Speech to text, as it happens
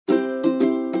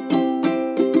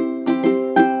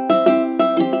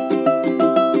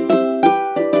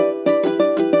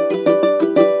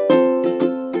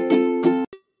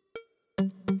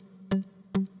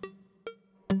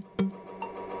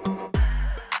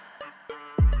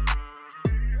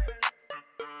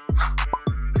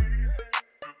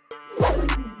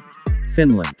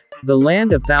Finland. The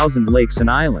land of thousand lakes and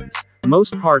islands,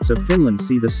 most parts of Finland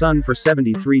see the sun for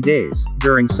 73 days,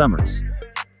 during summers.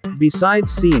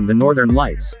 Besides seeing the northern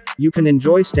lights, you can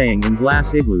enjoy staying in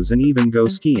glass igloos and even go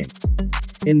skiing.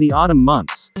 In the autumn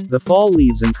months, the fall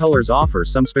leaves and colors offer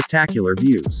some spectacular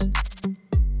views.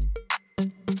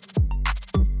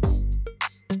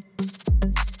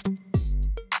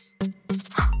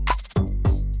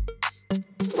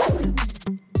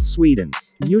 Sweden.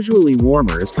 Usually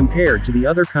warmer as compared to the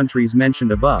other countries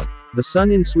mentioned above, the sun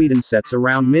in Sweden sets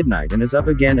around midnight and is up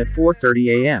again at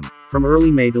 4:30 a.m., from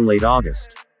early May to late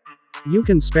August. You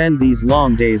can spend these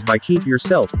long days by keep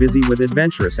yourself busy with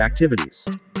adventurous activities.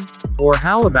 Or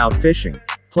how about fishing,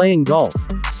 playing golf,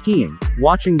 skiing,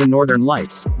 watching the northern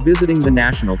lights, visiting the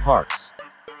national parks.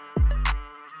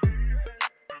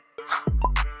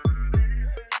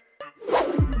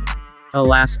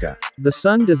 Alaska. The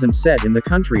sun doesn't set in the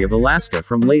country of Alaska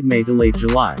from late May to late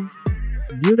July.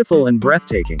 Beautiful and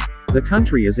breathtaking, the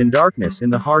country is in darkness in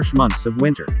the harsh months of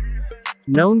winter.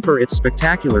 Known for its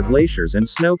spectacular glaciers and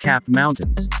snow-capped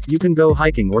mountains, you can go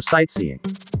hiking or sightseeing.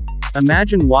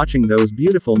 Imagine watching those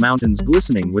beautiful mountains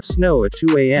glistening with snow at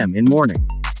 2 a.m. in morning.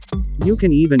 You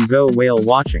can even go whale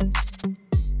watching.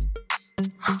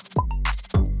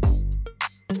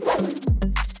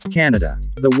 Canada.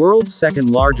 The world's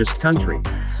second largest country,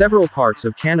 several parts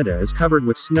of Canada is covered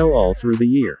with snow all through the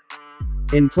year.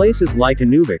 In places like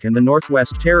Inuvik and the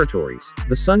Northwest Territories,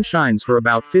 the sun shines for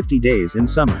about 50 days in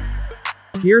summer.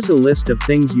 Here's a list of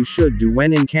things you should do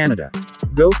when in Canada.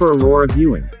 Go for aurora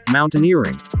viewing,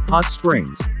 mountaineering, hot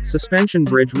springs, suspension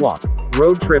bridge walk,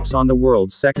 road trips on the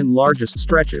world's second largest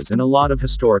stretches and a lot of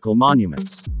historical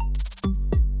monuments.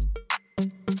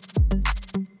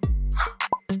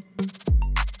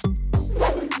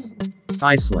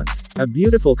 Iceland. A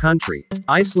beautiful country,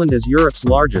 Iceland is Europe's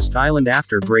largest island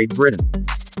after Great Britain.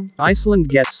 Iceland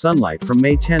gets sunlight from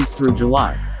May 10th through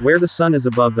July, where the sun is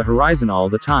above the horizon all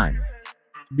the time.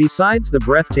 Besides the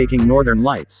breathtaking northern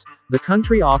lights, the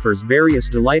country offers various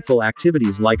delightful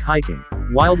activities like hiking,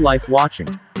 wildlife watching,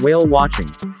 whale watching,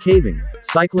 caving,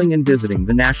 cycling and visiting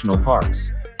the national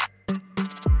parks.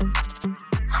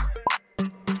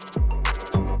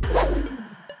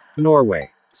 Norway.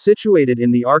 Situated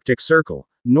in the Arctic Circle,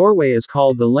 Norway is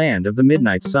called the land of the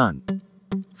midnight sun.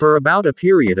 For about a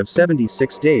period of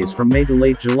 76 days from May to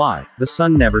late July, the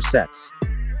sun never sets.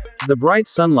 The bright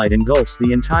sunlight engulfs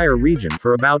the entire region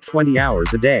for about 20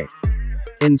 hours a day.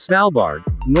 In Svalbard,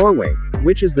 Norway,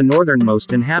 which is the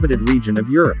northernmost inhabited region of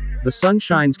Europe, the sun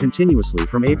shines continuously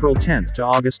from April 10th to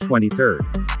August 23rd.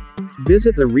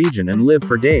 Visit the region and live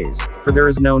for days, for there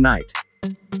is no night.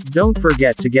 Don't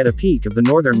forget to get a peek of the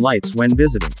northern lights when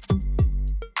visiting.